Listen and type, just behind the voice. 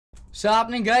What's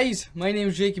happening, guys? My name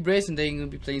is Jakey and today I'm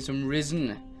going to be playing some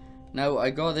DOESN. Now, I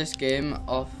got this game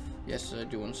off... Yes, I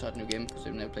do want to start a new game because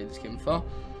I've never played this game before.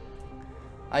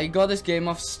 I got this game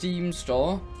off Steam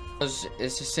store because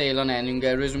it's a sale on it and you can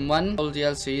get DOESN 1 all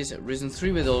DLCs, DOESN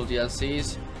 3 with all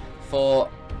DLCs for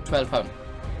 £12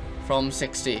 from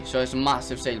 £60. So it's a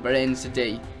massive sale, but it ends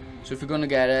today. So if you're going to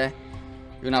get it,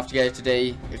 you're going to have to get it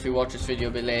today. If you watch this video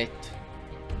a bit late,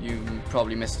 you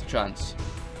probably missed the chance.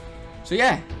 So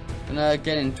yeah, gonna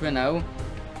get into it now.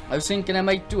 I was thinking I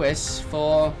might do this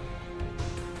for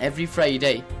every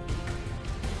Friday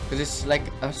because it's like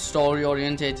a story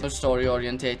orientated.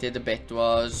 The bit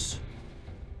was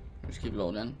just keep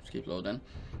loading.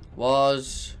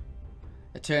 Was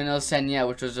Eternal Senya,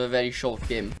 which was a very short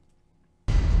game.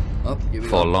 Oh, here we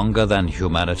for go. Longer than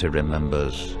humanity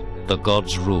remembers, the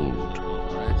gods ruled.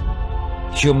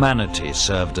 Humanity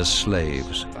served as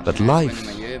slaves, but life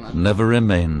never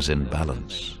remains in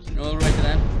balance. All right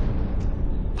then.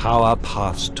 Power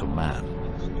passed to man,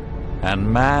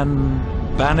 and man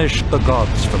banished the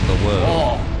gods from the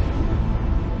world.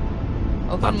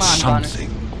 Oh. But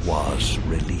something was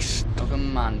released. How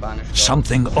come man banished?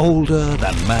 Something older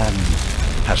than man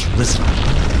has risen.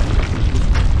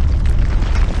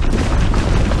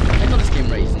 I got this game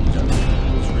DOESN. It's DOESN.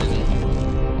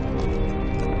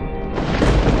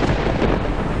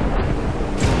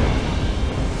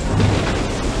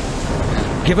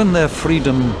 Given their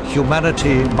freedom,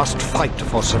 humanity must fight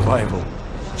for survival.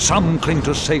 Some cling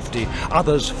to safety,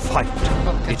 others fight.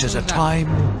 It is a time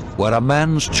where a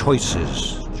man's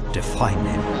choices define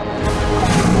him.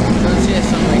 Don't see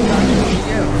something like that in the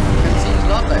video. It seems a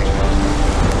lot like.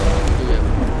 Do it.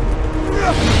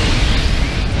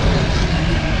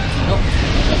 Nope.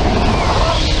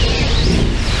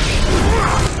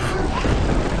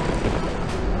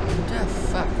 What the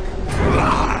fuck?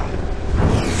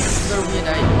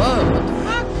 Whoa, what the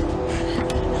fuck?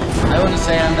 I want to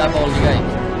say I'm that baldy guy.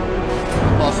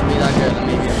 Possibly that girl, and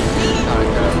maybe I'm a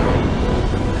character.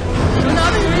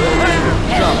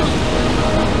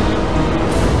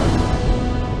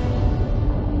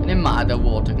 And it mad that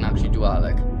water can actually do that,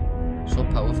 like. So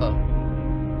powerful.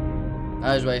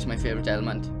 That is why it's my favourite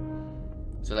element.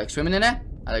 So like swimming in it,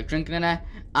 I like drinking in it,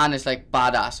 and it's like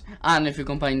badass. And if you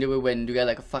combine it with wind, you get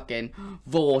like a fucking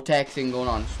vortex thing going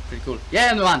on. It's pretty cool.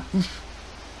 Yeah, no man.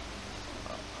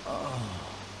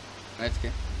 Right,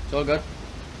 okay. It's all good.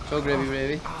 It's all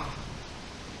gravy.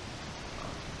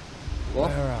 What?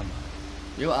 Where am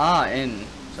I? You are in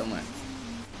somewhere.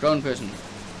 Drone person.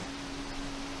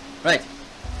 Right.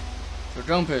 So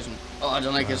drone person. Oh, I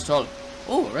don't like his tall.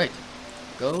 Oh, right.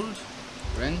 Gold.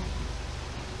 Ring.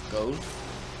 Gold.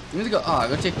 Give me the gold. Oh, I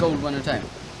gotta take gold one at a time.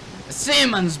 A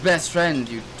seaman's best friend,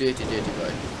 you dirty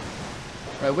boy.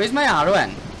 Right, where's my arrow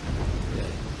end?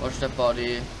 Watch that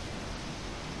body.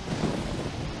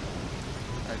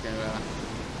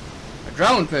 A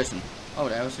drowned person. Oh,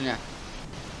 there was yeah.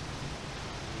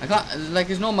 I can't, like,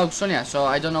 there's no mouse on here, so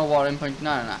I don't know what I'm pointing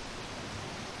at or not.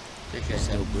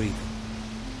 Still breathing.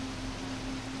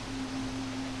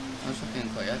 That's fucking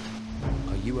quiet.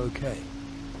 Are you okay?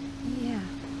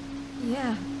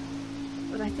 Yeah.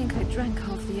 But I think I drank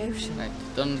half the ocean. Right,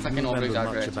 don't fucking Do you remember much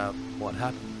over-exaggerate. about what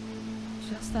happened?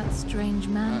 Just that strange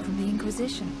man from the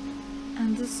Inquisition.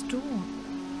 And the storm.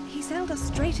 He sailed us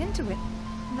straight into it.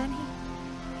 And then he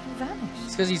vanished.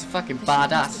 It's because he's fucking The ship must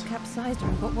badass. have capsized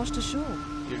and got washed ashore.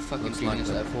 You're fucking Looks feeling like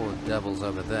the yourself. poor devils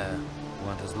over there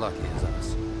weren't as lucky as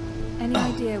us. Any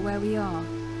idea where we are?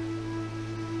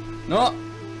 No!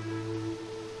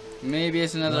 Maybe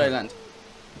it's another island.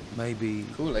 Maybe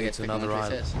Cool, I it's guess another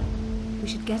island. We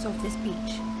should get off this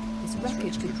beach. This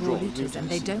wreckage could draw looters and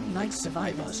they don't like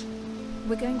survivors.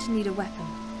 We're going to need a weapon.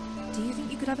 Do you think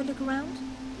you could have a look around?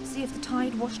 See if the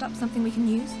tide washed up something we can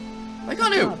use? Why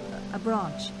can't you? A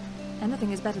branch.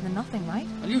 Anything is better than nothing, right?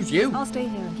 I'll use you. I'll stay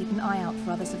here and keep an eye out for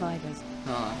other survivors.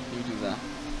 Oh, you do that.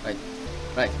 Right.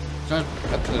 So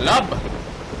a club!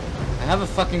 I have a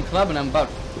fucking club and I'm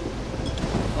about...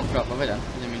 Oh crap, what have I done? I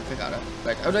didn't mean to pick out it.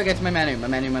 Right, how do I get to my menu? My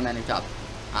menu tab.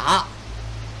 Aha!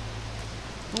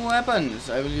 Weapons!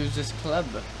 I will use this club.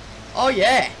 Oh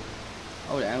yeah!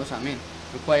 Oh yeah, what's that mean?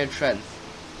 Required strength.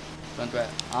 Front wear.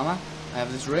 Armor? I have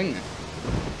this ring.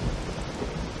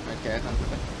 Right, okay, I can't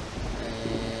flip it.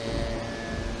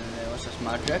 What's this?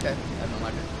 Magic? I have no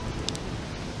magic.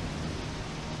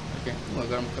 Okay, oh, I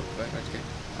got him cooked. Right,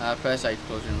 okay. Press I to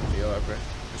close your inventory or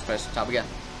just press tab again.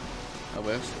 That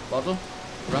works. Bottle?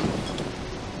 Rum?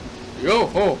 Yo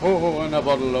ho ho, and a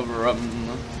bottle of rum.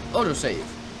 Autosave.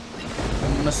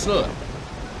 Muscle.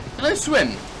 Can I swim?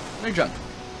 Can I jump?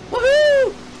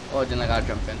 Woohoo! Oh, I didn't like that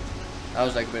jumping. That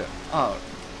was like a bit. Oh.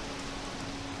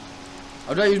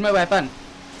 How do I use my weapon?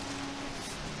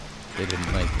 They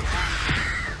didn't make it.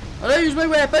 How do I use my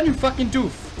weapon, you fucking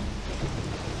doof?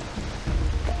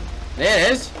 There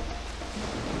it is.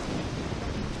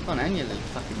 Come on, then, you little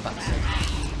fucking bastard.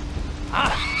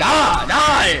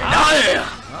 Die!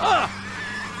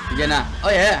 You getting that? Oh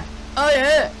yeah! Oh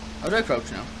yeah! How do I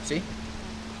crouch now? See?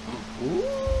 Ooh!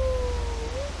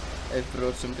 I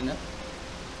brought something up.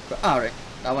 Ah, right.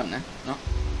 That one, eh? No.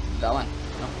 That one.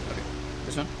 No. Okay.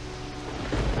 This one.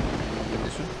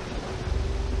 This one.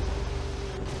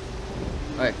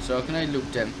 Alright, so can I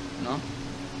loot them? No?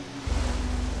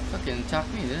 Fucking attack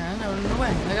me, didn't I? No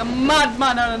way. Like a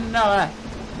madman out of nowhere.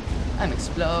 I'm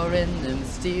exploring the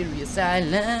mysterious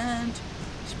island.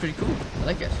 It's pretty cool. I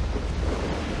like it.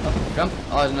 Oh, jump.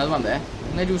 Oh, there's another one there.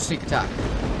 Can I do a sneak attack?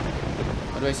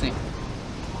 How do I sneak?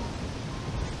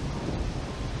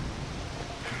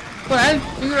 Come on,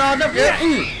 finger hard up there.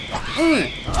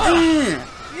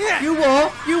 You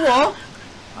war.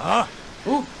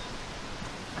 Ooh.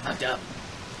 I fucked up.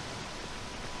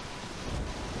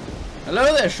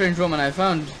 Hello there, strange woman. I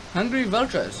found hungry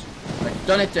vultures. I've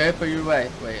done it there, put your way.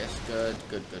 Wait, yes. Good.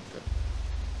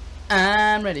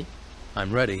 I'm ready.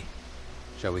 I'm ready.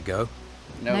 Shall we go?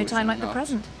 No time like the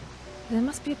present. There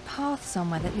must be a path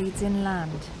somewhere that leads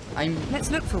inland. Let's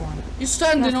look for one. You're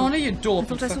standing on it, you I dopey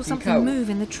thought I saw fucking something cow. move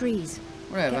in the trees.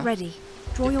 Whatever. Get ready.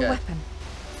 Draw your weapon.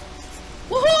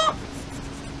 Woohoo!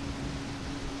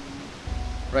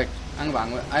 Right, hang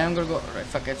on. I am gonna go. Right,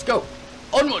 fuck it, let's go.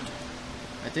 Onward!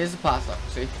 Right, there's the path lock.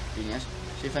 See? Genius.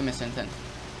 See if I miss anything.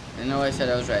 I know I said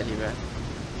I was ready, but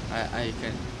I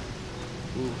can.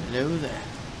 Ooh, hello there.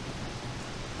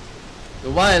 The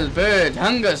wild bird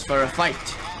hungers for a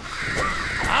fight.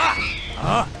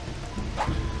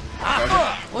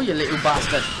 Oh, you little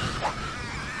bastard.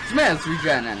 Smells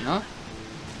regening, no?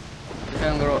 If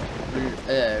I'm gonna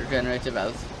regenerate the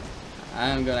wealth,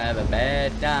 I'm gonna have a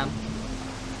bad time.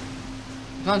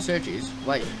 I can't search these.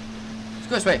 Why? Let's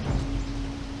go this way.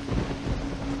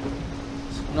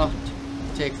 Let's not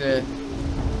take the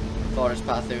forest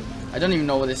path through. I don't even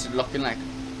know what this is looking like.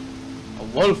 A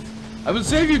wolf. I will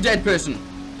save you, dead person.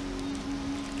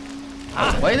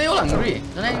 Why are they all hungry?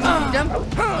 Don't I even feed them?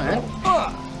 Come on, then.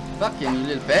 Fucking you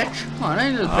little bitch. Come on,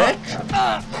 you little bitch.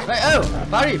 Right, oh!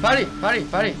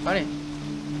 Parry.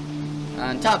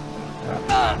 And tap.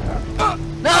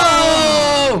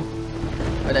 No!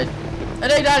 I died. I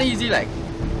died that easy, like.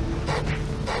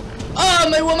 Oh,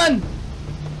 my woman!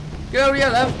 Get over here,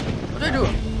 love. What did I do?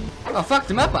 Oh, fucked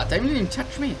him up that time. He didn't even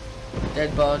touch me.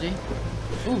 Dead body.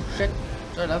 Ooh, shit.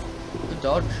 Sorry, love. Good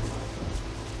dodge.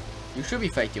 You should be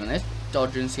fighting on this.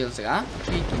 Dodging skills like that.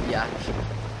 Cheeky biatch.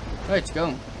 Right, let's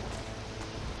go.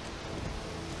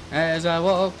 As I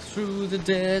walk through the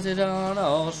desert on a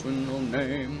horse with no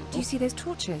name. Do you see those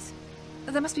torches?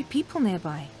 There must be people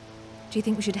nearby. Do you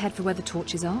think we should head for where the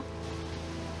torches are?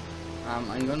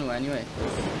 I'm going to anyway.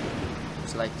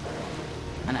 It's light.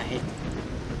 And I hate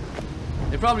it.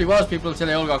 There probably was people till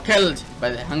they all got killed by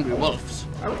the hungry wolves.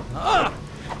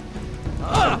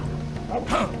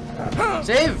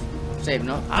 Save! Save,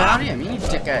 no. Parry, I mean, you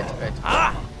dickhead.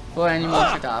 Right. Before any more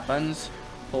shit happens,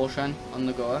 potion on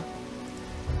the go.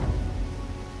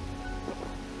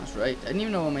 That's right. I didn't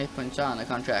even know what my hit points are, and I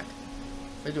can't check.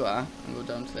 If I do that, I'll go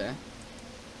down to there.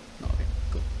 No, okay,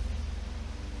 good.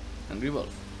 Hungry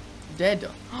wolf. Dead.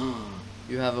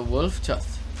 You have a wolf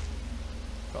tooth.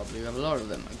 Probably you have a lot of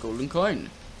them. A golden coin.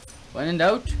 When in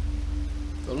doubt,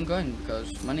 golden coin,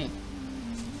 because money.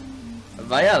 A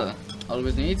vial.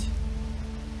 Always need.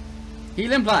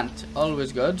 Healing plant.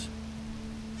 Always good.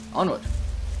 Onward.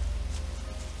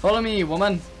 Follow me,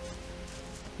 woman.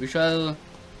 We shall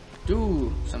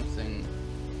do something.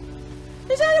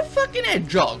 Is that a fucking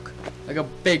hedgehog? Like a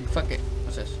big fucking...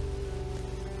 What's this?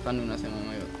 Can't do nothing with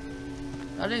my god.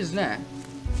 That is, nah.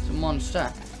 It's a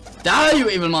monster. Die, you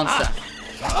evil monster!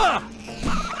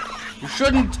 You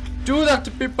shouldn't do that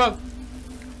to people!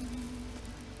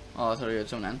 Oh, I thought you had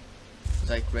something then. I was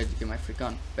like ready to get my freak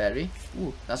on. Berry.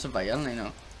 Ooh, that's a vial, I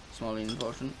know. Small healing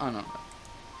potion. Oh no.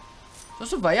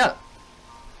 That's a vial.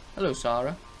 Hello,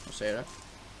 Sarah. Or Sarah.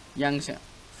 Young Sarah.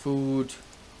 Food.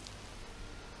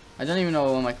 I don't even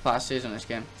know what my capacity is on this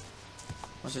game.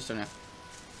 What's this down here?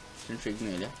 It's intrigued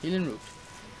me earlier. Healing root.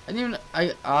 I didn't even.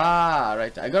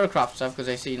 Right. I gotta craft stuff because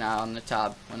I see now on the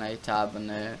tab when I tab on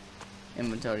the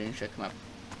inventory and shit come up.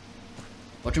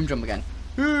 Watch him jump again.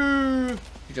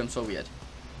 He jumps so weird.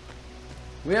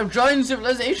 We have joined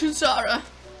civilization, Sarah.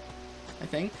 I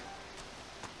think.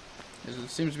 There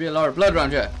seems to be a lot of blood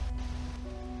around here.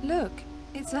 Look,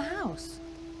 it's a house.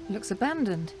 Looks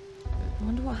abandoned. I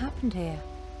wonder what happened here.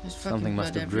 Something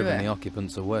must have driven the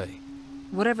occupants away.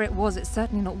 Whatever it was, it's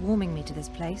certainly not warming me to this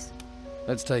place.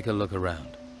 Let's take a look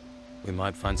around. We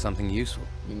might find something useful.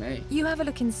 We may. You have a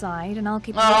look inside, and I'll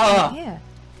keep an eye out here.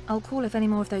 I'll call if any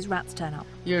more of those rats turn up.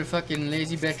 You're a fucking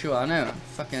lazy bitch you are now.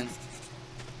 Fucking...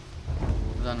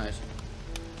 What was that noise?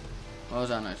 What was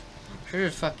that noise? Sure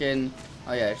just fucking...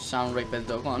 Oh yeah, sound right by the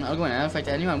door. Go on, I'll go in and I'll fight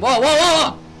anyone. Whoa, whoa,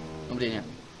 whoa, whoa! Nobody in here.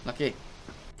 Lucky.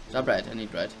 Is that bread? I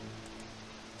need bread.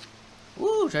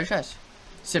 Ooh, treasure chest.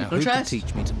 Simple now, who chest. could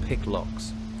teach me to pick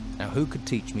locks? Now, who could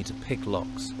teach me to pick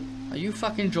locks? Are you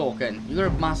fucking joking? You got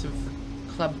a massive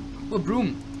club. Oh,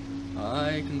 broom.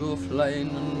 I can go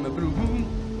flying on my broom.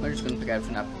 Am I just gonna pick out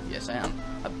from that? Yes, I am.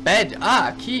 A bed.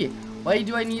 Ah, a key. Why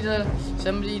do I need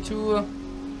somebody to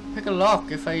pick a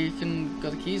lock if I can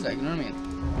got the keys? Like, you know what I mean?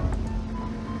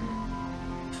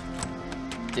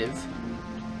 Div.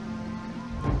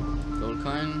 Gold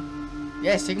coin.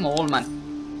 Yes, take them all, man.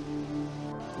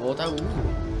 Water. Ooh.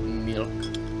 Milk.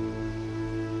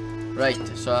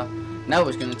 Right. So now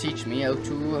it's gonna teach me how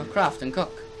to craft and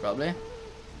cook, probably.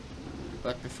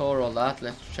 But before all that,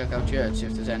 let's check out here and see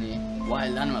if there's any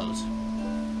wild animals.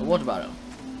 A water barrel.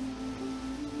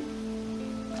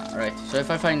 Alright, so if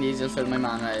I find these, it'll fill my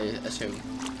mana, I assume.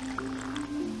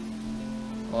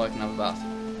 Or I can have a bath.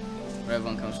 Wherever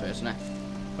one comes first, innit?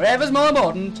 Whatever's more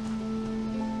important.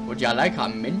 Would you like a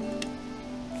mint?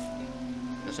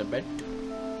 Just a bit.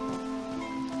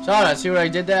 So, let's see what I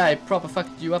did there. I proper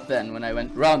fucked you up then when I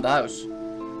went round the house.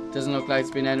 Doesn't look like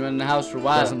it's been anyone in the house for a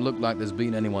while. Doesn't look like there's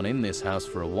been anyone in this house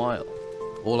for a while.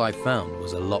 All I found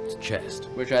was a locked chest.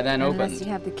 Which I then opened. Unless you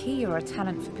have the key or a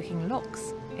talent for picking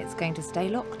locks, it's going to stay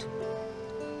locked.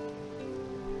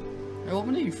 I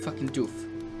opened it, you fucking doof.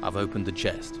 I've opened the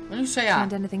chest. When you say that?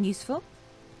 Find anything useful?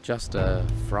 Just a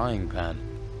frying pan.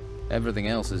 Everything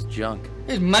else is junk.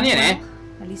 There's money in it.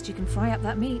 At least you can fry up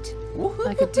that meat.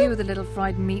 I could do with a little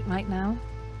fried meat right now.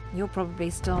 You're probably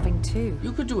starving too.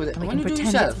 You could do with it. And we When can you do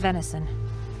pretend yourself. it's venison.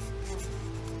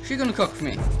 She's gonna cook for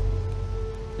me.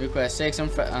 Request take some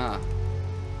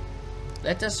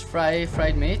let us fry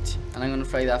fried meat, and I'm gonna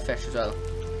fry that fish as well.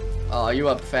 Oh, you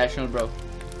are professional, bro.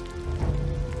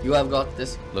 You have got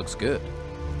this. Looks good.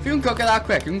 If you can cook it that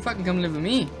quick, you can fucking come live with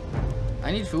me.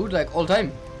 I need food like all the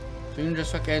time. So you can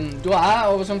just fucking do that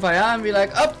over some fire and be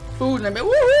like, up, food, and I'll be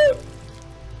woohoo!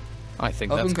 I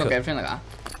think I that's can cook good. everything like that.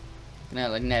 Yeah,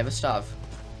 like never starve.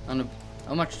 And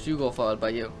how much do you go for? I'll buy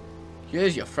you.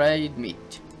 Here's your fried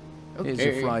meat. Okay.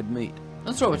 Here's your fried meat.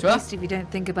 Let's throw it to At her. least if you don't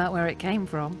think about where it came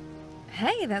from.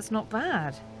 Hey, that's not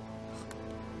bad.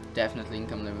 Definitely can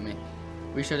come live with me.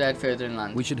 We should head further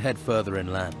inland. We should head further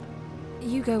inland.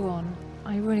 You go on.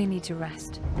 I really need to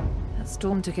rest. That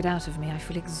storm took it out of me. I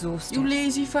feel exhausted. You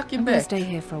lazy fucking I'm gonna bitch. stay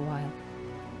here for a while.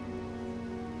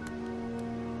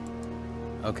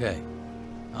 Okay.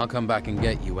 I'll come back and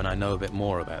get you when I know a bit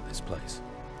more about this place.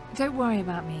 Don't worry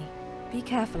about me. Be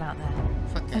careful out there.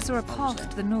 Fucking I saw a path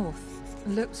to the north.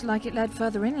 Looks like it led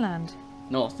further inland.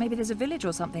 North. Maybe there's a village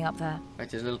or something up there. Right,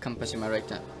 there's a little compass in my right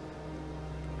hand.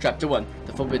 Chapter 1,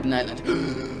 The Forbidden Island.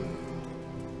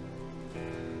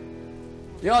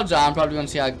 The odds are I'm probably going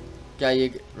to see a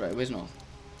guy... Right, where's north?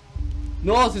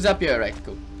 North is up here, right,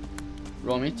 cool.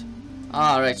 Raw meat.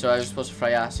 Ah, right, so I was supposed to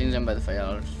fry ass. Since I'm by the fire,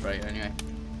 I'll just fry it anyway.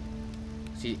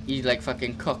 See, he like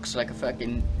fucking cooks like a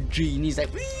fucking genie. He's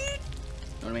like... You know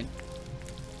what I mean?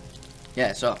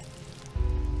 Yeah, so...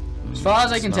 As far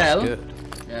as I can tell... Good.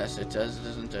 Yes, it does,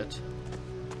 doesn't it?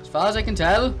 As far as I can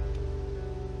tell...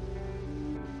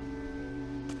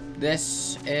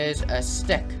 This is a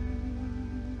stick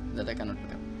that I cannot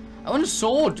pick up. I want a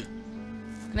sword!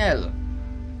 Fucking hell.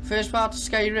 First part of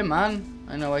Skyrim, man.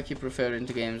 I know I keep referring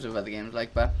to games of other games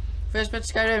like, but first bit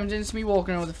of Skyrim didn't see me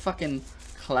walking around with a fucking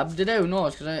club to do. No,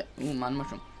 it's because I... Oh, man,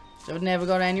 mushroom. So I've never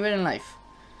got anywhere in life.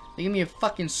 They give me a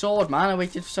fucking sword, man. I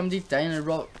waited for somebody to die and I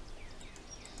wrote...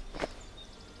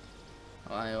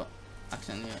 Oh, I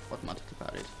accidentally automatically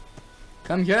parried.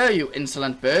 Come here, you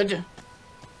insolent bird.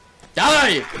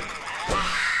 Die!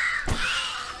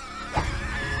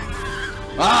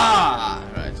 Ah!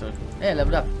 Right, so... Yeah,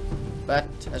 leveled up. But,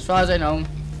 as far as I know...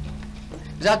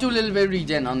 Is I do a little bit of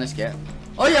reading on this game.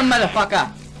 Oh, you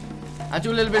motherfucker! I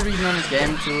do a little bit of reading on this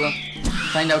game to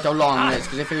find out how long it is.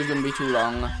 Because if it was going to be too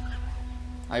long,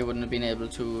 I wouldn't have been able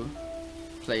to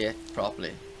play it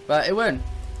properly. But it weren't.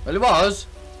 Well, it was.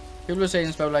 People were saying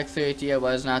it's about like 30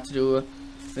 hours and I had to do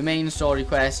the main story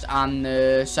quest and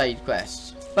the side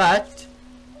quests. But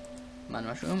man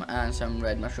mushroom and some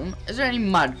red mushroom. Is there any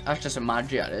that's just a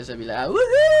magic at it? I'd be like,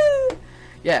 woohoo!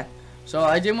 Yeah. So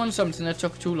I didn't want something that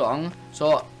took too long.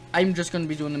 So I'm just gonna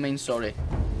be doing the main story.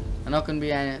 I'm not gonna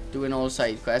be doing all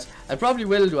side quests. I probably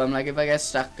will do them, like if I get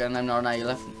stuck and I'm not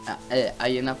high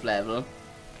enough level.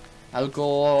 I'll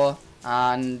go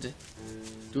and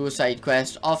do a side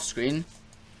quest off screen.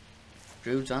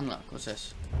 Druid's unlock. What's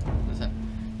this? What's that?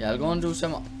 Yeah, I'll go and do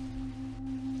some.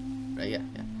 Right, yeah.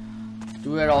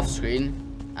 Do it off screen,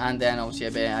 and then obviously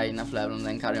a bit high enough level, and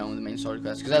then carry on with the main story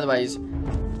quest. Because otherwise,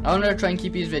 I want to try and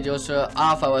keep these videos to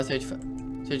half hour,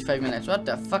 35 minutes. What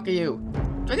the fuck are you?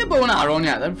 Do I get bow and arrow on?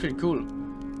 Yeah, that'd be pretty cool.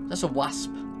 That's a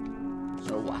wasp. It's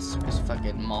not a wasp. It's a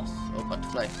fucking moth or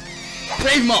butterfly.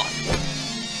 Grave moth.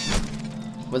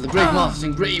 Well, the grave moth is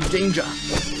in grave danger.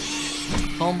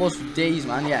 Combos for days,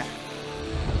 man. Yeah.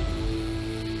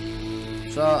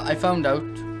 So I found out.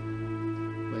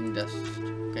 Wing dust.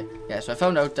 Okay. Yeah. So I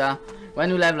found out that when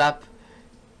you level up,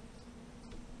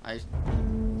 moth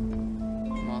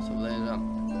over there as well.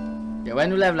 Yeah.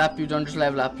 When you level up, you don't just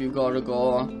level up. You gotta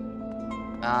go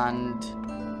and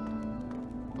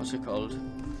what's it called?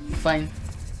 Fine.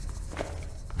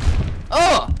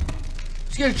 Oh!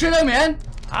 Scared shit out of me, man.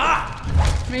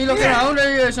 Me looking around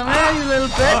here or something, you little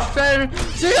bitch. Trying to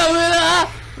see how with that.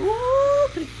 Ooh,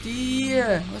 pretty.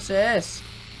 What's this?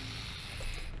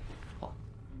 Oh,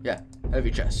 yeah,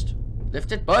 heavy chest.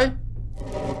 Lift it, boy.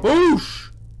 Boosh!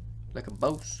 Like a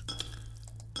boss.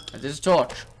 And this is a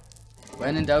torch.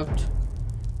 When in doubt,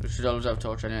 we should always have a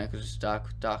torch anyway, because it's a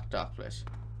dark place.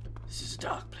 This is a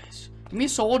dark place. Give me a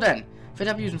sword then. Fed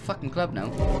up using fucking club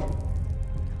now.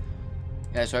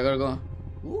 Yeah, so I gotta go.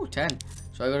 Ooh, 10.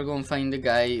 So I gotta go and find the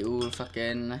guy who will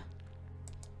fucking.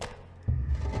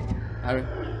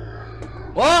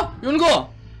 What? You wanna go?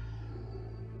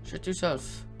 Shit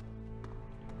yourself.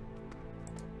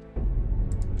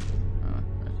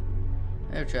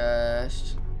 Right.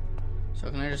 Chest.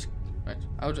 So can I just. Right.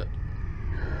 How's it?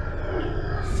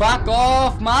 Fuck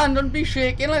off, man. Don't be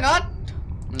shaking like that.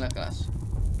 Look at us.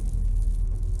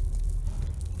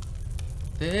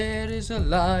 There is a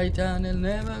light and it'll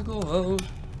never go out.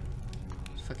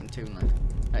 It's fucking tune like.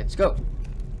 Right, let's go.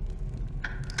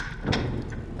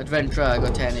 Adventure, I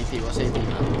got 10 AP. What's AP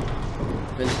now?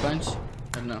 Village points?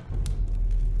 I don't know.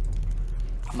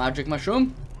 Magic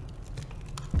mushroom?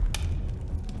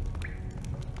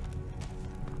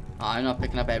 Oh, I'm not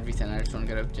picking up everything, I just want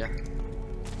to get out, yeah.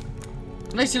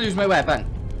 Nice to lose my weapon.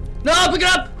 No, pick it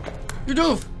up! You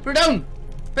doof! Put it down!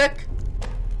 Pick!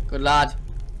 Good lad.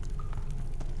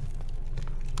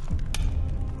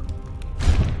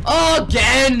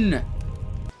 Again!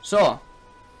 So,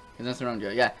 there's nothing around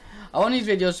here, yeah. I want these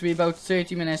videos to be about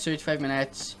 30 minutes, 35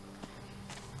 minutes.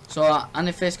 So, and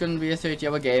if it's going to be a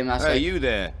 30-hour game, that's Hey, like you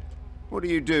there? What are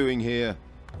you doing here?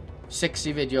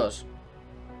 60 videos.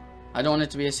 I don't want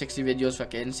it to be a 60 videos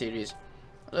fucking series.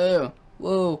 Hello.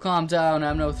 Whoa, calm down,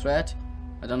 I'm no threat.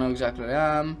 I don't know exactly where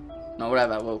I am. No,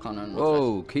 whatever, whoa, calm down.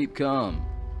 Whoa, keep calm.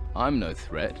 I'm no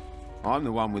threat. I'm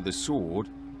the one with the sword,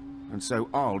 and so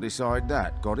I'll decide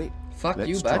that. Got it? Fuck you,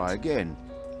 Let's bat. try again.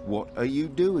 What are you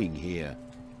doing here?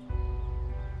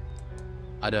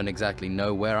 I don't exactly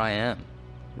know where I am.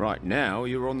 Right now,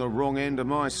 you're on the wrong end of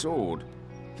my sword.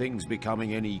 Things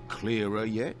becoming any clearer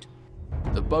yet?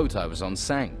 The boat I was on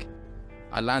sank.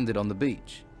 I landed on the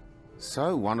beach.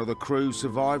 So, one of the crew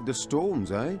survived the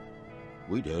storms, eh?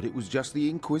 We'd heard it was just the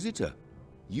Inquisitor.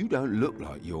 You don't look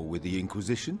like you're with the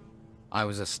Inquisition. I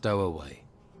was a stowaway.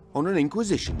 On an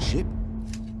Inquisition ship?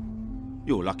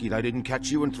 You're lucky they didn't catch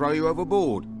you and throw you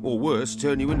overboard, or worse,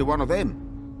 turn you into one of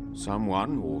them.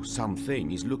 Someone or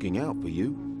something is looking out for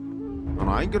you. And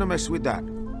I ain't gonna mess with that.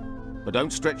 But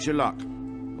don't stretch your luck.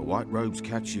 The White Robes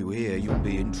catch you here, you'll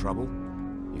be in trouble.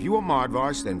 If you want my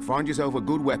advice, then find yourself a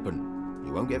good weapon.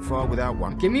 You won't get far without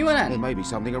one. Give me one There then. may be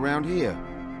something around here.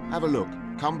 Have a look.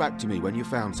 Come back to me when you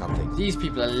found something. These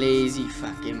people are lazy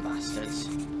fucking bastards.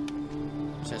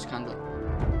 Says candle.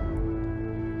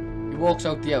 He walks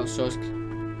out the house, so it's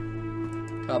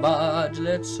cupboard,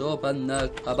 let's open the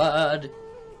cupboard.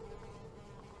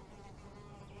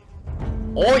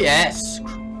 Oh yes!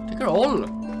 Take her all.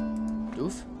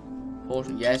 Doof.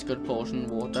 Potion, yes, good potion.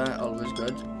 Water, always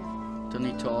good. Don't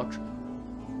need torch.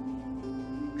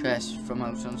 Chest from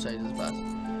house on side of the path.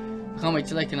 I can't wait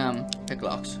till I can pick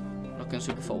locks. Looking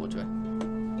super forward to it.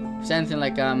 If it's anything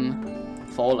like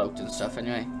Fallout and stuff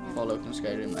anyway. Fallout and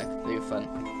Skyrim, like, they're fun.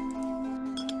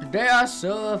 They are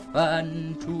so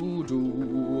fun to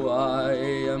do. I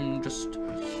am just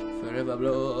forever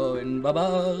blowing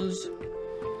bubbles.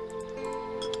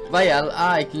 Vial,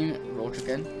 I can roach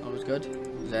again, always good.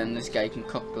 Then this guy can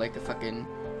cook like a fucking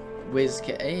whiz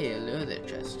kit. Hey, hello there,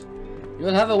 chest. You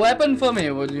will have a weapon for me,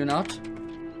 will you not?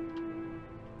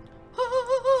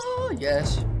 Oh,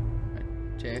 yes. Right,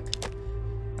 take.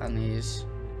 And these.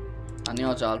 And the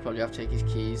odds are I'll probably have to take his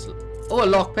keys. Oh, a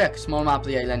lockpick. Small map of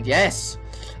the island. Yes!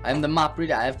 I am the map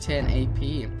reader. I have 10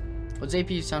 AP. What's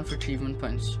AP stand for achievement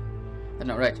points? I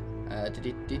know, right.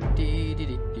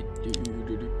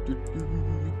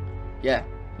 Yeah,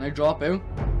 can I drop out?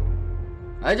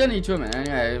 I don't need to, man.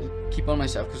 Anyway, I'll keep on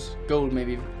myself because gold may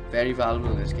be very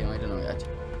valuable in this game. I don't know yet.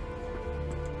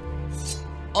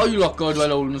 Oh, you look good while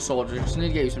holding a sword. I just need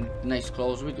to get you some nice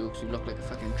clothes with you because you look like a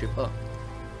fucking tripper.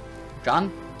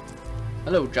 Jan?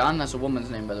 Hello, Jan. That's a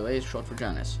woman's name, by the way. It's short for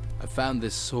Janice. I found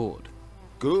this sword.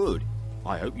 Good.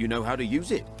 I hope you know how to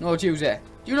use it. No, to use it.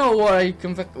 Do you know what I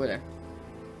can fuck with it?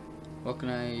 What can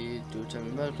I do? Tell me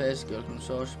about the place. Girl from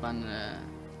source. Span.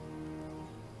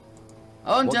 I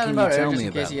won't tell him about it just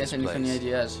in case he has any funny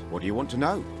ideas. What do you want to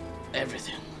know?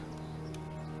 Everything.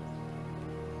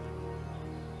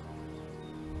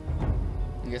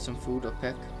 Get some food or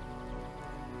pick.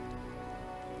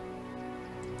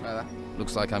 Whatever.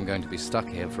 Looks like I'm going to be stuck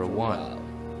here for a while.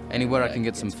 Anywhere I can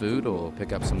get some food or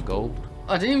pick up some gold?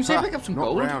 Oh, I didn't even say pick up some Not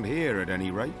gold. Not around here at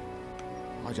any rate.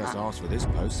 I just asked for this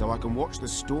post so I can watch the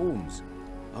storms.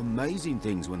 Amazing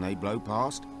things when they blow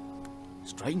past.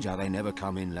 Strange how they never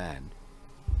come inland.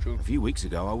 True. A few weeks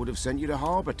ago I would have sent you to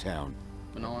Harbour Town.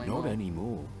 But not Not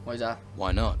anymore. Why is that?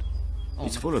 Why not? Oh,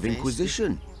 It's full of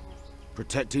Inquisition.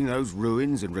 Protecting those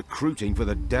ruins and recruiting for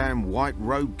the damn White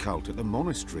Robe cult at the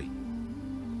monastery.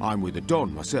 I'm with the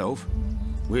Don myself.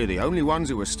 We're the only ones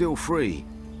who are still free.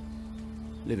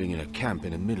 Living in a camp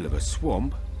in the middle of a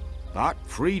swamp. But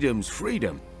freedom's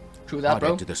freedom. True that, bro.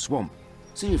 Head to the swamp.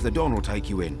 See if the Don will take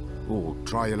you in. Or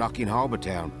try your luck in Harbour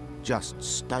Town. Just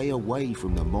stay away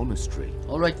from the monastery.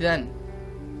 Alright then.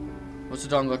 What's the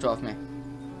Don got to offer me?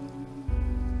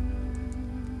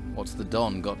 What's the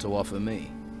Don got to offer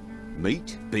me?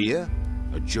 Meat, beer,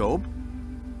 a job.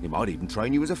 He might even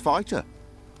train you as a fighter.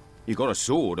 You got a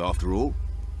sword after all.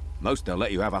 Most they'll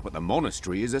let you have up at the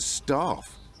monastery is a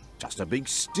staff. Just a big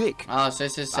stick. Oh, so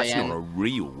this is saying... That's not a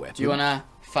real weapon. Do you wanna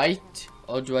fight?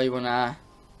 Or do I wanna...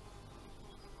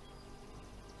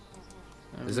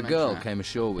 There's a girl came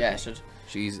ashore with me. So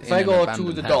She's if in I an go to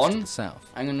abandoned the house Don, to the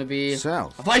south. I'm gonna be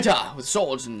South? a fighter with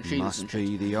swords and shields Must and be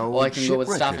shit. the old Or I can go with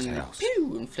staff and shipwrecker's house.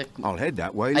 pew and flick I'll head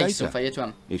that way ice and later. fire to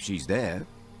him. If she's there,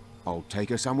 I'll take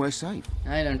her somewhere safe.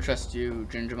 I don't trust you,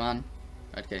 ginger man.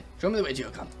 Okay, show me the way to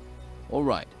your camp. All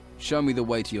right, show me the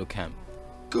way to your camp.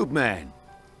 Good man.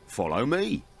 Follow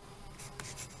me.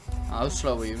 How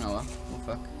slow are you now? Oh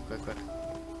fuck, quick.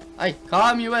 Hey,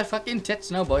 calm you fucking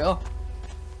tits now, boy.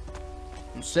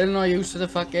 I'm still not used to the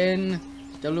fucking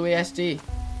WASD. Okay,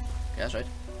 that's right.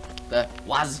 The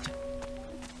WASD.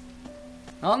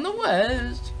 On the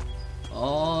west,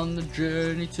 on the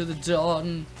journey to the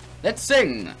dawn. Let's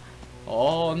sing.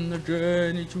 On the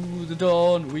journey to the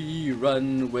dawn, we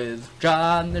run with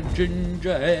John, the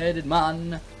ginger-headed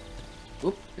man.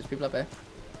 Oop, there's people up there.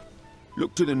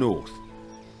 Look to the north.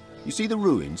 You see the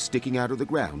ruins sticking out of the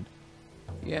ground?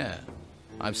 Yeah,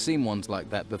 I've seen ones like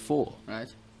that before.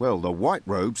 Right. Well, the White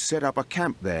Robes set up a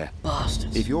camp there.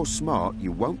 Bastards. If you're smart,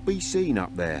 you won't be seen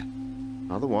up there.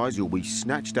 Otherwise, you'll be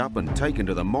snatched up and taken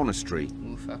to the monastery.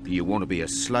 Oh, fuck. Do you want to be a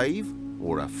slave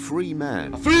or a free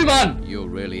man? A free man! You're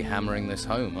really hammering this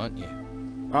home, aren't you?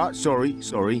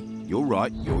 Sorry. You're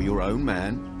right. You're your own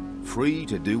man. Free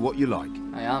to do what you like.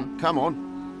 I am. Come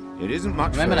on. It isn't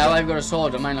much Remember further. now, I've got a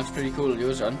sword and mine looks pretty cool to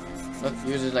use on. Look,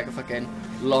 use it like a fucking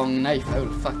long knife. I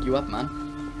will fuck you up, man.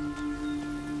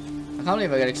 I can't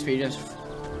believe I got experience.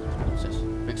 What's this?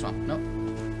 Big swamp? No.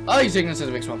 Oh, he's taking us to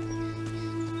the big swamp.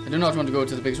 I do not want to go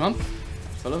to the big swamp.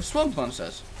 It's full of swamp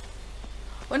monsters.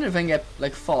 I wonder if I can get,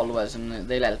 like, followers and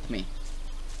they'll help me.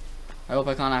 I hope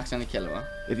I can't accidentally kill her.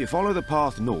 If you follow the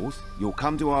path north, you'll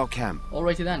come to our camp.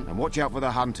 Alrighty then. And watch out for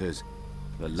the hunters.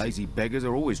 The lazy beggars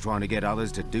are always trying to get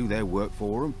others to do their work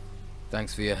for them.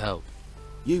 Thanks for your help.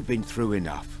 You've been through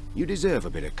enough. You deserve a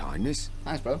bit of kindness.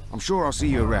 Thanks, bro. I'm sure I'll see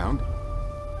you around.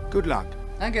 Good luck.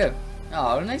 Thank you.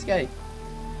 Oh, what a nice guy.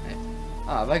 Right.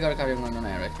 Ah, have I got to carry on going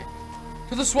there? Right, okay.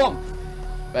 To the swamp!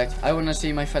 Right, I want to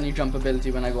see my funny jump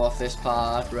ability when I go off this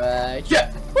part. Right,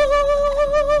 yeah!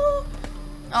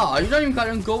 Oh, you don't even carry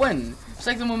on going. It's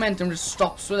like the momentum just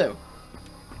stops with you.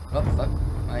 Oh, fuck.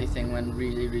 My thing went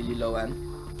really, really low end.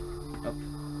 Oh.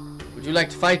 Would you like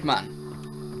to fight,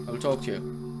 man? I will talk to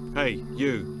you. Hey,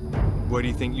 you. Where do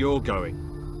you think you're going?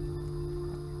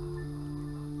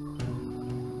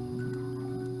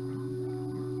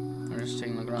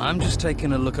 I'm just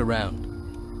taking a look around.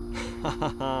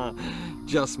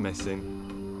 Just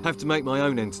messing. Have to make my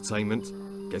own entertainment.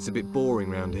 Gets a bit boring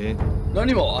round here. Not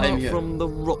anymore, I'm Apart here. from the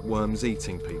rockworms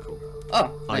eating people.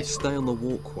 Oh, I'd nice. stay on the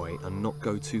walkway and not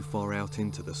go too far out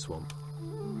into the swamp.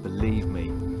 Believe me,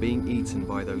 being eaten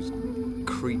by those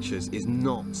creatures is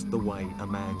not the way a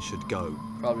man should go.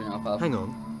 Probably not, pal. Hang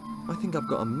on. I think I've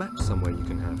got a map somewhere you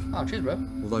can have. Oh, cheers, bro.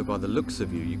 Although by the looks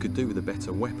of you, you could do with a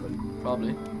better weapon.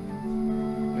 Probably.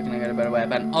 Where can I get a better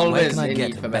weapon? Always a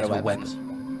need for better weapons.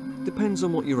 Depends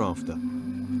on what you're after.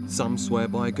 Some swear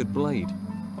by a good blade.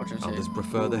 Others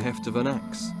prefer the heft of an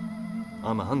axe.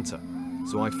 I'm a hunter,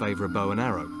 so I favour a bow and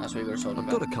arrow. That's what you got a sword I've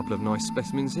got a couple of nice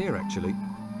specimens here, actually.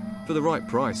 For the right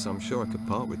price, I'm sure I could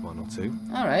part with one or two.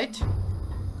 Alright.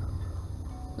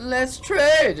 Let's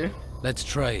trade! Let's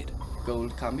trade.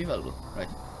 Gold can be valuable. Right.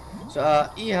 So,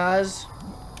 he has...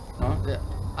 No,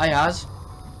 I has.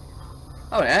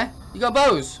 Oh, yeah? You got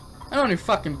bows? I don't need a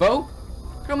fucking bow.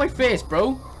 Get on my face,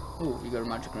 bro. Oh, you got a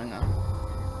magic ring now.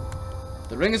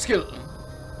 The ring of skill.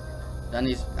 That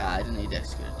needs... I don't need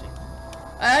dexterity.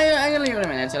 I'm gonna leave it a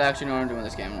minute until I actually know what I'm doing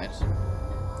with this game, right?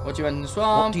 What do you want in the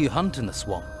swamp? What do you hunt in the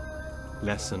swamp?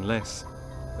 Less and less.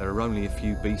 There are only a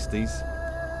few beasties.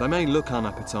 They may look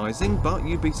unappetizing, but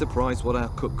you'd be surprised what our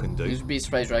cook can do. You'd be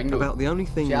surprised what I can do. About the only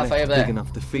thing See, left big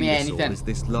enough to feed us all is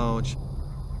this large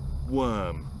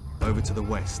worm over to the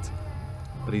west.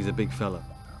 But he's a big fella.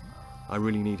 I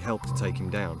really need help to take him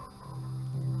down.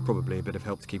 Probably a bit of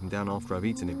help to keep him down after I've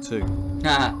eaten him too.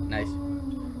 Haha, nice.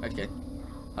 Okay.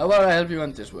 How about I help you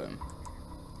hunt this worm?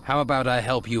 How about I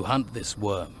help you hunt this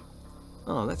worm?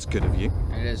 Oh, that's good of you.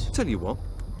 It is. Tell you what,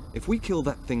 if we kill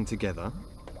that thing together,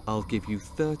 I'll give you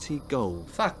 30 gold.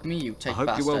 Fuck me, you take I hope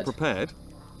bastard. you're well prepared.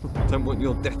 Don't want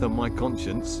your death on my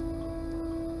conscience.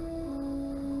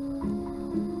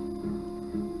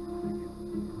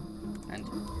 And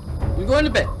we'll go in a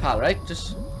bit, pal, right?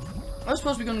 Just... I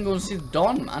suppose we're gonna go and see the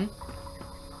dawn, man.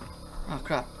 Oh,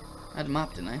 crap. I had a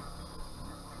map, didn't I?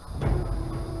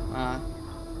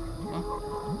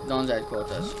 What? Dawn's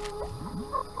headquarters.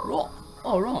 Right.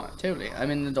 Oh, right. Totally.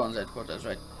 I'm in the Dawn's headquarters,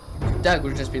 right. Doug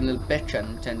would have just been a little bitch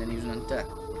and pretending he was an hunter.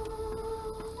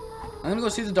 I'm gonna go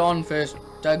see the Dawn first,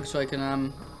 Doug, so I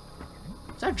can,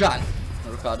 Is that John?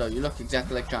 No, Ricardo, you look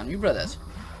exactly like John. You brothers.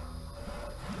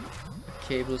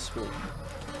 Cable spool.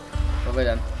 What have I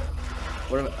done?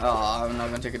 What have I... Oh, I'm not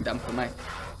gonna take a dump for mine.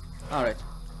 Alright.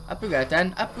 Up we get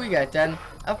then. Up we get then.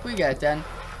 Up we get then.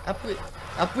 Up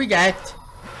we get.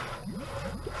 You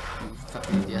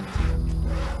fucking idiot.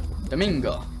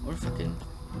 Domingo. Or fucking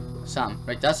Sam.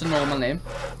 Right, that's a normal name.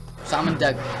 Sam and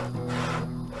Doug.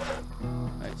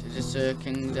 Right, is this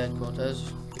King's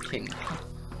headquarters? King.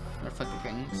 Not fucking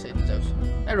King. Satan's house.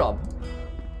 Hey Rob.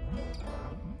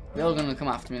 They're all gonna come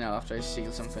after me now after I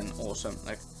steal something awesome,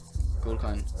 like gold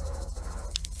coin.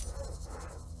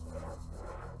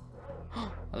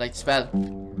 I like to spell.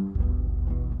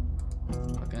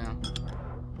 Fucking hell.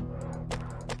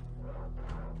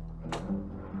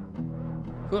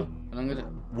 Cool. I'm good.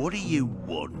 What do you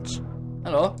want?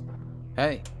 Hello.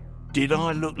 Hey. Did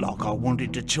I look like I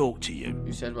wanted to talk to you?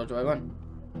 You said what do I want?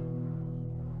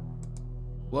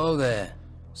 Whoa there.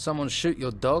 Someone shoot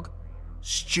your dog?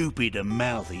 Stupid and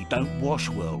mouthy don't wash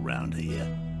well round here.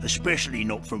 Especially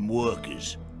not from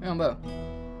workers. Yeah, Bo.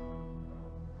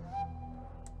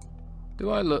 Do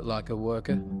I look like a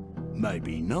worker?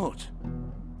 Maybe not.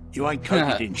 You ain't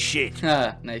coated in shit.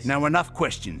 Nice. Now enough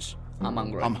questions. I'm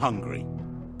hungry. I'm hungry.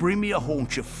 Bring me a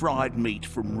haunch of fried meat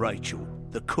from Rachel,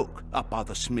 the cook up by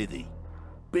the smithy.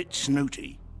 Bit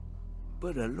snooty,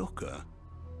 but a looker.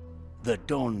 The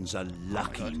Don's a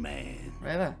lucky man.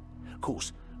 Rather. Of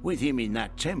course, with him in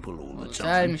that temple all the the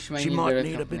time, time, she might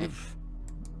need a bit of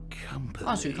company.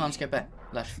 Oh, so you can't skip it.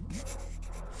 Lush.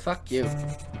 Fuck you.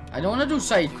 I don't want to do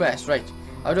side quests, right?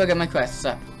 How do I get my quests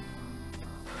up?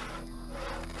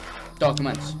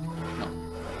 Documents. No.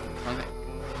 Okay.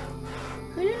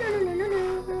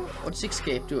 What's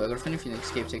escape do? I got a funny feeling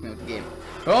escape take me out of the game.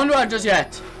 Don't run just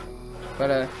yet!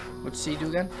 But, what's C do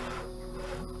again?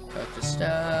 Character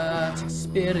stats,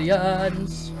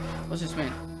 experience. What's this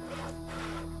mean?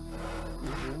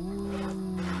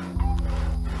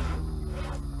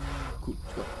 Cool,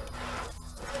 let's go.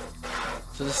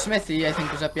 So the smithy, I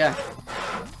think, was up here.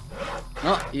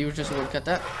 No, he was just a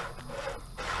woodcutter.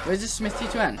 Where's the smithy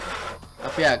to end?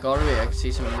 Up here, got away. I can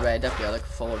see something red up here, like a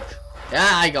forge. Yeah,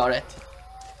 I got it.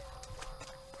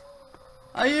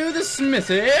 Are you the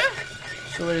smithy?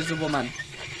 So where is the woman?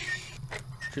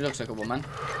 She looks like a woman.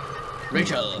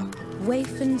 Rachel.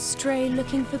 Waif and stray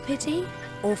looking for pity?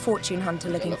 Or fortune hunter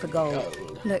looking for gold?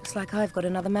 Looks like I've got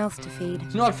another mouth to feed.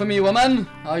 It's not for me, woman.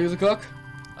 Are you the cook?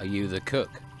 Are you the cook?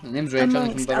 The name's Rachel.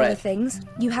 Amongst other things,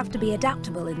 you have to be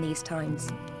adaptable in these times.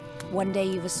 One day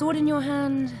you've a sword in your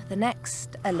hand, the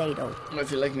next a ladle.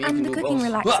 If you like me, and you the can do cooking both.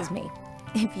 relaxes me.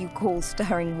 If you call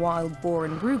stirring wild boar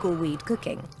and brugelweed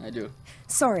cooking. I do.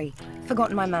 Sorry,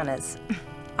 forgotten my manners.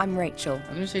 I'm Rachel.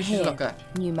 I'm gonna say she's a looker.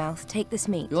 new mouth, take this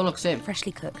meat. You all look same.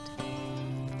 Freshly cooked.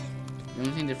 The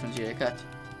only thing different here, cat.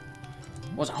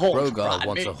 What's a haunch? Brogar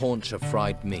wants a haunch of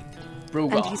fried meat.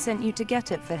 Brogar. And he sent you to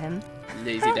get it for him?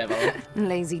 Lazy devil.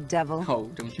 Lazy devil. Oh,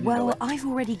 don't you know Well, it. I've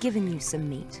already given you some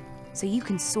meat, so you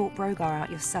can sort Brogar out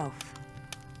yourself.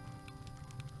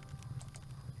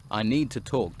 I need to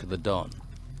talk to the Don.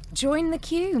 Join the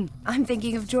queue. I'm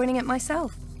thinking of joining it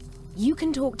myself. You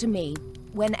can talk to me.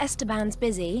 When Esteban's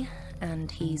busy, and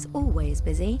he's always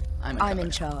busy, I'm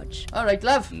in charge. Alright,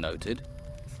 love. Noted.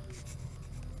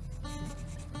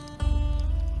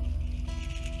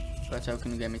 But how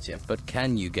can you get me to him? But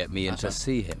can you get me in to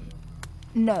see him?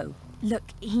 No. Look,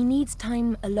 he needs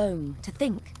time alone to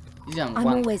think. He's young. I'm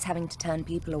always having to turn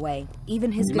people away,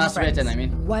 even his He's good friends. masturbating, I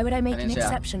mean. Why would I make I an didn't say that.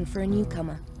 exception for a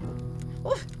newcomer?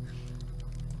 Oof.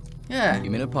 Yeah. You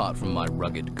mean apart from my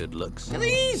rugged good looks?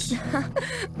 Please.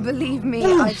 Believe me,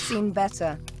 I've seen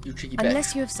better. You cheeky bitch.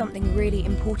 Unless you have something really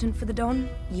important for the Don,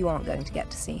 you aren't going to get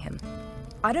to see him.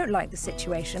 I don't like the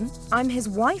situation. I'm his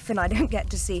wife and I don't get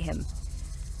to see him.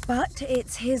 But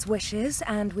it's his wishes,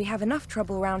 and we have enough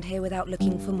trouble around here without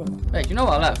looking for more. Right, you know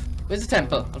what, love? Where's the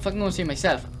temple? I'll fucking go and see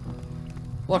myself.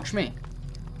 Watch me.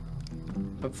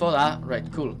 But before that, right,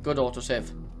 cool. Good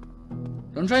autosave.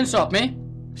 Don't try and stop me.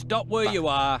 Stop where you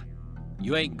are.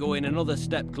 You ain't going another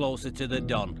step closer to the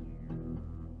Don.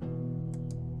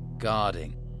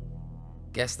 Guarding.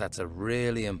 Guess that's a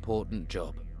really important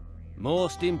job.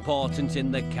 Most important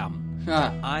in the camp.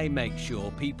 Ah, I make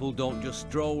sure people don't just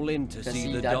stroll in to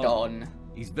see the Don.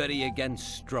 He's very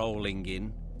against strolling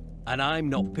in. And I'm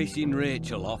not pissing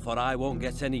Rachel off or I won't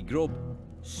get any grub.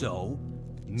 So,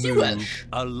 move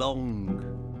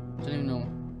along. Don't even know.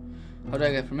 How do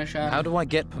I get permission? How do I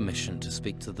get permission to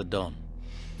speak to the Don?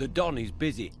 The Don is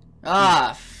busy.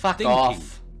 Ah, fuck Thinking.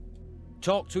 off.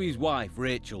 Talk to his wife,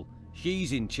 Rachel.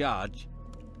 She's in charge.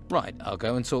 Right, I'll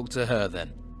go and talk to her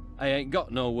then. I ain't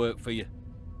got no work for you.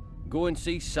 Go and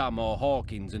see Sam or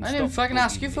Hawkins and I stop didn't fucking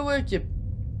ask bugging you me. for work, you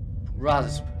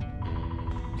rasp.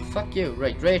 Fuck you.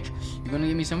 Right, Rach, you're gonna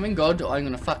give me something good, or I'm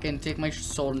gonna fucking take my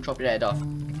sword and chop your head off.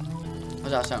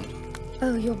 How's that sound?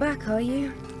 Oh, you're back, are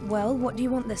you? Well, what do you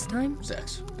want this time?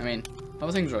 Sex. I mean, how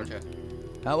are things around here?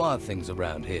 How are things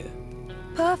around here?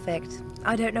 Perfect.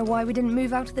 I don't know why we didn't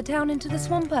move out of the town into the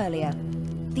swamp earlier.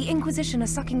 The Inquisition are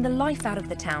sucking the life out of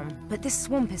the town, but this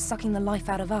swamp is sucking the life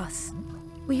out of us.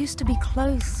 We used to be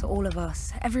close, all of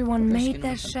us. Everyone made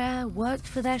their share, worked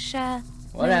for their share.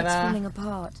 Whatever. Now it's falling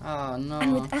apart. Oh no.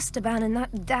 And with Esteban in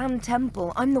that damn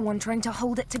temple, I'm the one trying to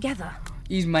hold it together.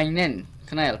 He's mining.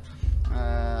 Can I help?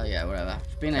 Yeah, whatever.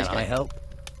 Be a nice Can guy. I help?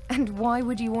 And why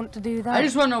would you want to do that? I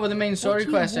just want to know what the main story What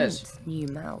do you quest is. want, New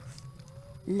mouth?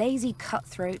 Lazy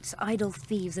cutthroats, idle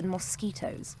thieves, and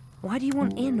mosquitoes. Why do you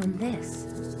want in on this?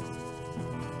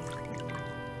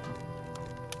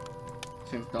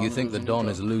 You think the Don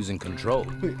is losing control?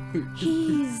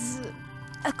 He's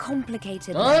a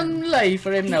complicated Don't man. lie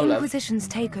for him The now, love. Inquisition's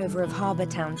takeover of Harbour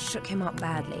Town shook him up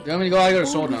badly. You want me to go? I got a All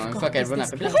sword now we've and got fuck is everyone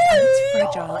this up. place, and it's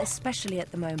fragile, especially at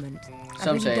the moment. I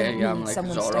Some really say don't yeah, I'm need like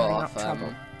someone Zora stirring off up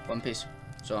trouble. One Piece.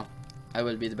 So, I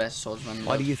will be the best swordsman.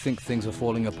 Why do you think things are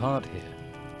falling apart here?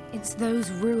 It's those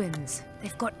ruins.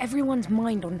 They've got everyone's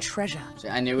mind on treasure. See,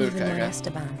 I knew we were Even my treasure.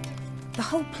 Esteban. The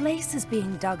whole place is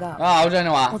being dug up. Oh, I don't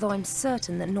know what. Although I'm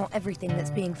certain that not everything that's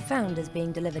being found is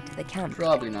being delivered to the camp.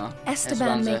 Probably not.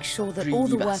 Esteban makes sure that all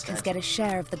the workers bastard. get a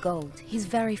share of the gold. He's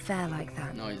very fair like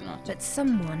that. No, he's not. But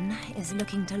someone is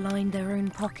looking to line their own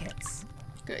pockets.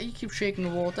 You keep shaking the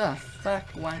water.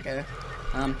 Fuck wanker.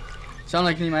 Sound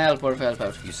like you need my help or if I help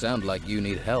out. You sound like you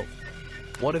need help.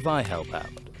 What if I help out?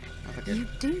 You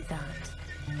do that.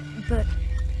 But,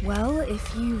 well,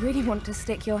 if you really want to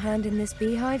stick your hand in this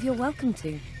beehive, you're welcome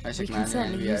to. I stick We my can hand in the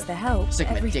certainly beehive. use the help. Stick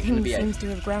my dick in the Everything beehive. seems to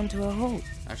have ground to a halt.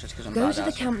 That's just because I'm Go badass. to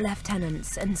the camp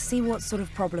lieutenants and see what sort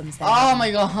of problems there Oh are.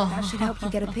 my god. That should help you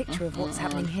get a picture of what's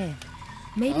happening here.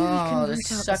 Maybe we Oh, can the root out the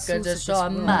sucker source does of so this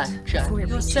rot much. before it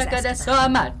You reaches sucker does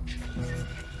Esteban.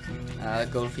 so much.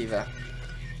 Gold fever.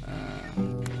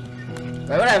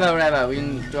 Right, whatever. We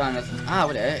can do anything.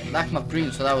 Whatever. Lack my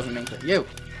green, so that wasn't meant to. You,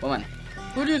 woman.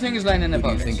 Who do you think is lying in their Who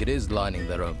do you pockets? think it is lining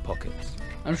their own pockets?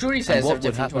 I'm sure he says And what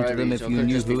they're would different happen what to I them read, if so you could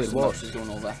knew just be who it because the was? box is going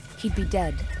over. He'd be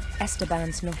dead.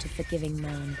 Esteban's not a forgiving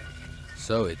man.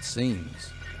 So it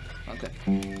seems. Okay.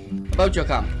 About your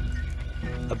camp.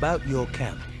 About your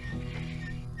camp.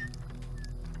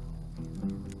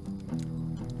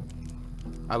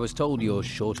 I was told you're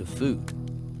short of food.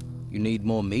 You need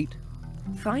more meat?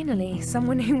 Finally,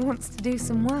 someone who wants to do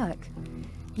some work.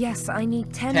 Yes, I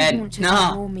need 10 haunches No.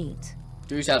 of raw meat.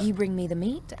 Do yourself. You bring me the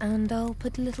meat, and I'll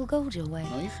put a little gold your way.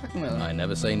 No, you fucking will. I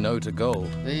never say no to gold.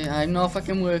 I'm not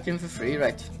fucking working for free,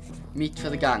 right? Meat for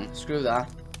the gang. Screw that.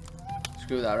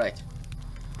 Screw that, right?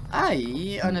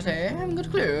 I honestly haven't got a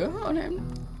clue on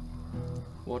him.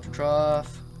 Water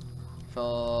trough.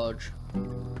 Forge.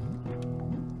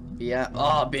 Beer.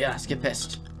 Oh, beer. Let's get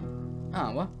pissed.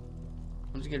 Ah, what?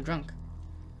 Want to get drunk?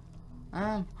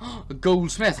 A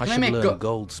goldsmith. Can I make learn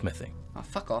goldsmithing. Oh,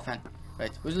 fuck off, then.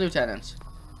 Right, who's the lieutenant?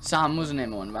 Sam was the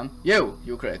name of one of them.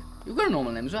 You Craig. You've got a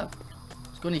normal name as well.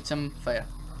 Let's go and eat some fire.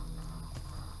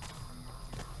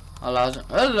 Hello,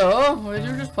 where did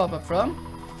you just pop up from?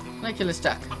 Can I kill a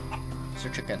stack? It's a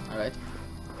chicken, alright.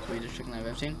 Sweetest chicken I've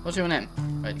ever seen. What's your name?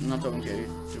 Right, I'm not talking to you,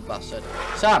 you bastard.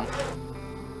 Sam!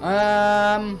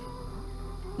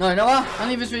 No, you know what? I'll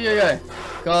leave this video here.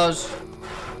 Because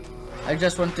I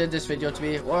just wanted this video to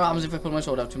be, what happens if I pull my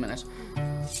sword out 2 minutes?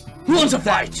 Who wants to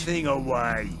fight? Thing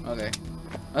away. Okay.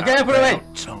 Okay, I put it away.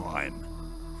 Time.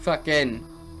 Fucking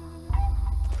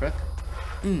prick.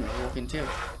 Walking too.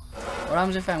 What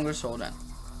happens if I'm gonna sword then?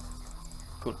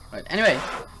 Cool. Right. Anyway,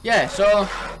 yeah. So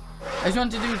I just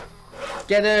wanted to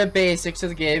get the basics of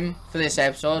the game for this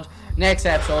episode. Next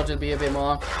episode will be a bit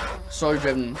more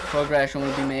story-driven. Progression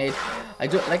will be made.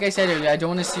 Like I said earlier, I don't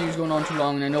want to see who's going on too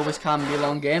long, and I know this can be a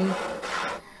long game.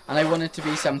 And I want it to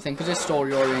be something, because it's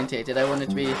story orientated, I want it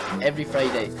to be every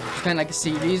Friday. It's kind of like a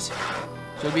series.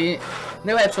 So it'll be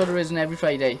new episode of Risen every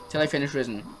Friday, till I finish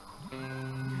Risen.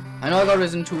 I know I got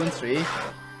Risen 2 and 3,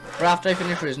 but after I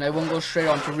finish Risen, I won't go straight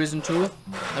on to Risen 2.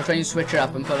 I'll try and switch it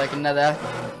up and put like another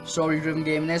story-driven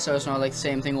game in it, so it's not like the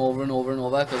same thing over and over and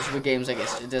over, because with games like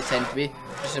this, it does tend to be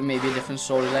just maybe a different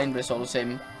storyline, but it's all the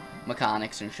same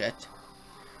mechanics and shit.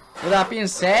 With that being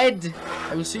said,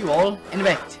 I will see you all in a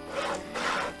bit.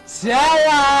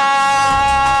 Ta-da!